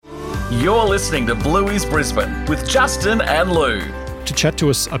You're listening to Bluey's Brisbane with Justin and Lou. To chat to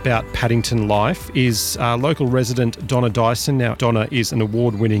us about Paddington life is local resident Donna Dyson. Now, Donna is an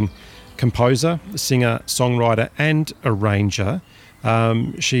award-winning composer, singer, songwriter and arranger.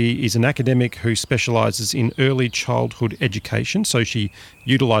 She is an academic who specialises in early childhood education, so she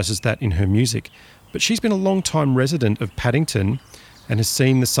utilises that in her music. But she's been a long-time resident of Paddington and has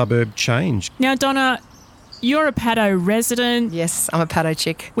seen the suburb change. Now, Donna, you're a Paddo resident. Yes, I'm a Paddo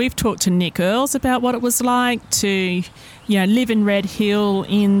chick. We've talked to Nick Earls about what it was like to, live in Red Hill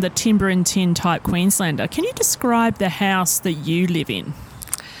in the timber and tin type Queenslander. Can you describe the house that you live in?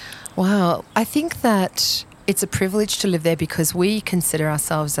 Wow, I think that it's a privilege to live there because we consider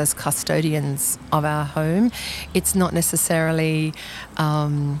ourselves as custodians of our home. It's not necessarily,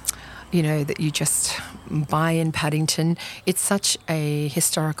 that you just buy in Paddington. It's such a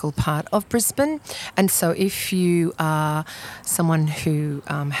historical part of Brisbane. And so if you are someone who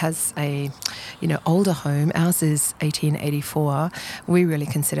has a, older home, ours is 1884, we really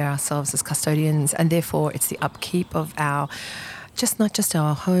consider ourselves as custodians, and therefore it's the upkeep of our not just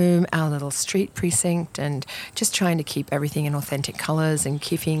our home, our little street precinct, and just trying to keep everything in authentic colours and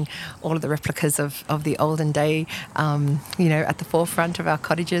keeping all of the replicas of the olden day, at the forefront of our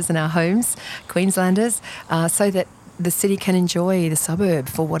cottages and our homes, Queenslanders, so that the city can enjoy the suburb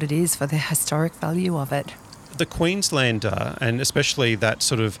for what it is, for the historic value of it. The Queenslander, and especially that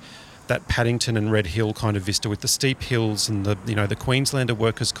sort of that Paddington and Red Hill kind of vista with the steep hills and the Queenslander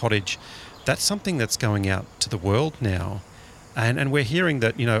workers' cottage, that's something that's going out to the world now. And we're hearing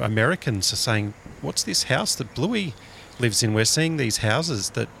that, Americans are saying, what's this house that Bluey lives in? We're seeing these houses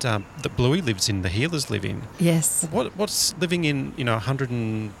that Bluey lives in, the Healers live in. Yes. What's living in, a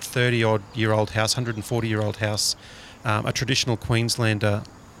 130-odd-year-old house, 140-year-old house, a traditional Queenslander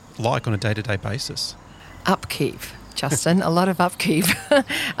like on a day-to-day basis? Upkeep, Justin, a lot of upkeep.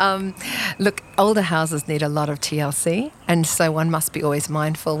 Look, older houses need a lot of TLC, and so one must be always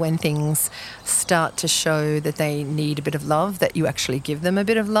mindful when things start to show that they need a bit of love, that you actually give them a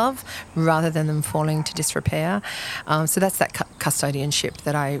bit of love rather than them falling to disrepair. So that's that custodianship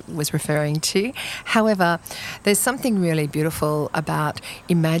that I was referring to. However, there's something really beautiful about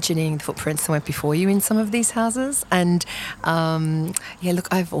imagining the footprints that went before you in some of these houses. And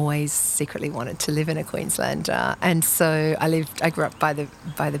I've always secretly wanted to live in a Queenslander, and so I grew up by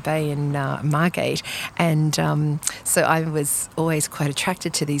the bay in Margate, and so I was always quite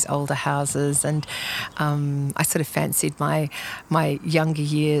attracted to these older houses, and I sort of fancied my younger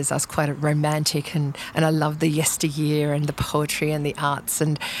years. I was quite a romantic, and I loved the yesteryear and the poetry and the arts,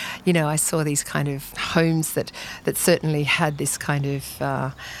 and I saw these kind of homes that certainly had this kind of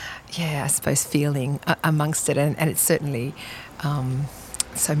I suppose feeling amongst it, and it's certainly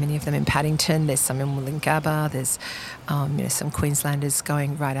so many of them in Paddington. There's some in Wollongabba. There's some Queenslanders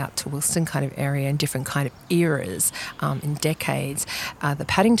going right out to Wilston kind of area in different kind of eras in decades. The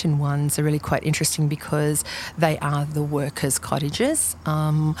Paddington ones are really quite interesting because they are the workers' cottages.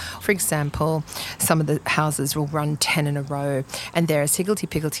 For example, some of the houses will run 10 in a row, and they're as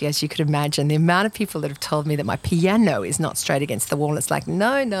higgledy-piggledy as you could imagine. The amount of people that have told me that my piano is not straight against the wall, it's like,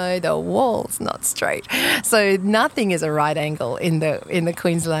 no, the wall's not straight. So nothing is a right angle in the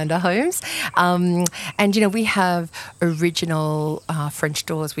Queenslander homes. And we have original French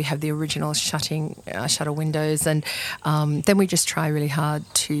doors. We have the original shutter windows, and then we just try really hard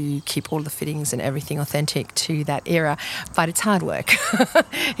to keep all the fittings and everything authentic to that era. But it's hard work.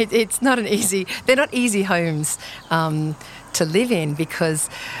 It's not they're not easy homes to live in because,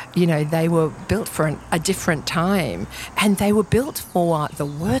 they were built for a different time, and they were built for the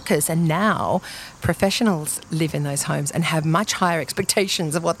workers, and now professionals live in those homes and have much higher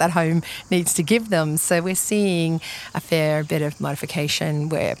expectations of what that home needs to give them. So we're seeing a fair bit of modification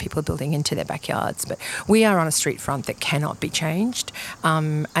where people are building into their backyards. But we are on a street front that cannot be changed,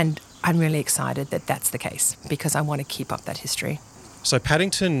 and I'm really excited that that's the case because I want to keep up that history. So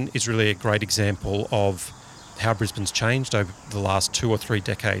Paddington is really a great example of how Brisbane's changed over the last 2 or 3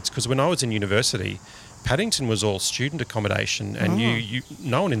 decades. Because when I was in university, Paddington was all student accommodation, and you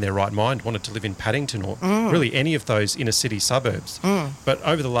no one in their right mind wanted to live in Paddington or really any of those inner city suburbs. But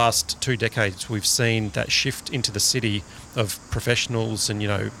over the last 2 decades, we've seen that shift into the city of professionals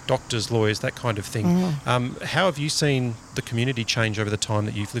and, doctors, lawyers, that kind of thing. How have you seen the community change over the time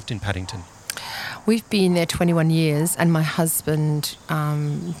that you've lived in Paddington? We've been there 21 years, and my husband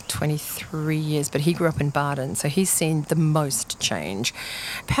 23 years, but he grew up in Barton, so he's seen the most change.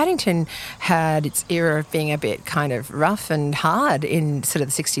 Paddington had its era of being a bit kind of rough and hard in sort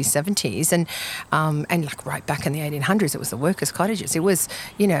of the 60s, 70s, and like right back in the 1800s, it was the workers' cottages. It was,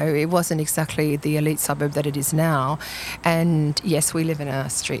 it wasn't exactly the elite suburb that it is now. And yes, we live in a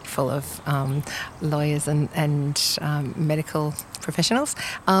street full of lawyers and medical professionals.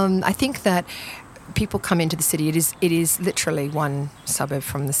 I think that people come into the city. It is literally one suburb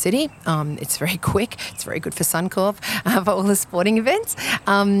from the city. It's very quick. It's very good for Suncorp, for all the sporting events.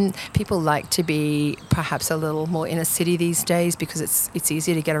 People like to be perhaps a little more inner city these days because it's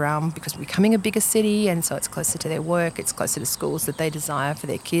easier to get around because we're becoming a bigger city, and so it's closer to their work. It's closer to schools that they desire for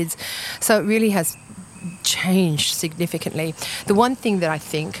their kids. So it really has changed significantly. The one thing that I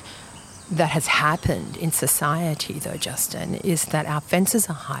think that has happened in society, though, Justin, is that our fences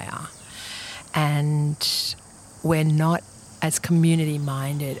are higher and we're not as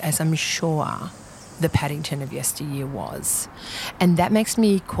community-minded as I'm sure the Paddington of yesteryear was. And that makes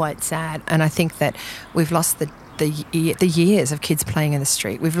me quite sad. And I think that we've lost the years of kids playing in the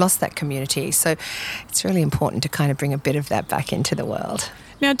street. We've lost that community. So it's really important to kind of bring a bit of that back into the world.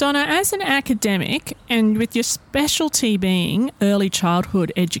 Now, Donna, as an academic and with your specialty being early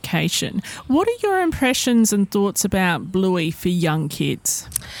childhood education, what are your impressions and thoughts about Bluey for young kids?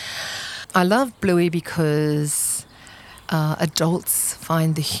 I love Bluey because adults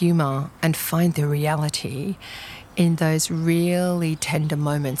find the humour and find the reality in those really tender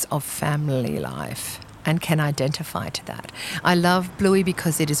moments of family life and can identify to that. I love Bluey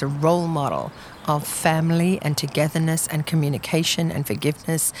because it is a role model of family and togetherness and communication and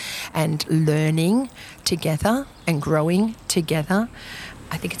forgiveness and learning together and growing together.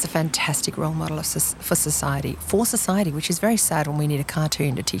 I think it's a fantastic role model for society, which is very sad when we need a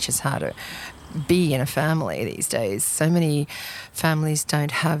cartoon to teach us how to be in a family these days. So many families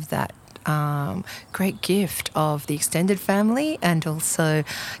don't have that great gift of the extended family and also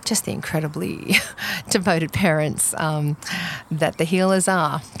just the incredibly devoted parents that the healers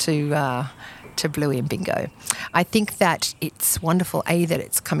are to Bluey and Bingo. I think that it's wonderful, that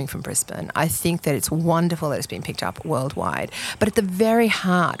it's coming from Brisbane. I think that it's wonderful that it's been picked up worldwide. But at the very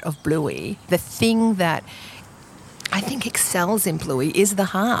heart of Bluey, the thing that I think excels in Bluey is the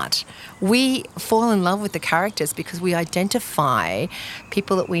heart. We fall in love with the characters because we identify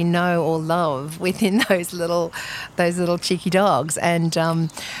people that we know or love within those little cheeky dogs, and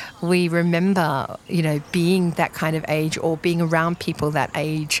we remember, being that kind of age or being around people that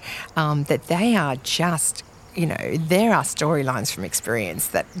age, that they are just. There are storylines from experience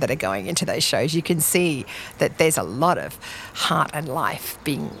that are going into those shows. You can see that there's a lot of heart and life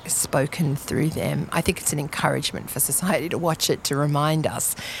being spoken through them. I think it's an encouragement for society to watch it, to remind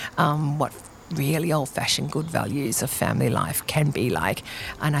us what really old-fashioned good values of family life can be like.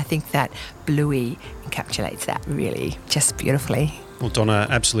 And I think that Bluey encapsulates that really just beautifully. Well, Donna,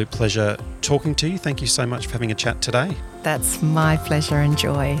 absolute pleasure talking to you. Thank you so much for having a chat today. That's my pleasure and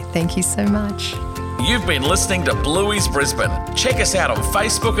joy. Thank you so much. You've been listening to Bluey's Brisbane. Check us out on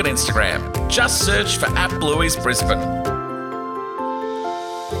Facebook and Instagram. Just search for @Bluey's Brisbane.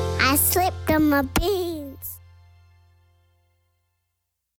 I slipped on my bee.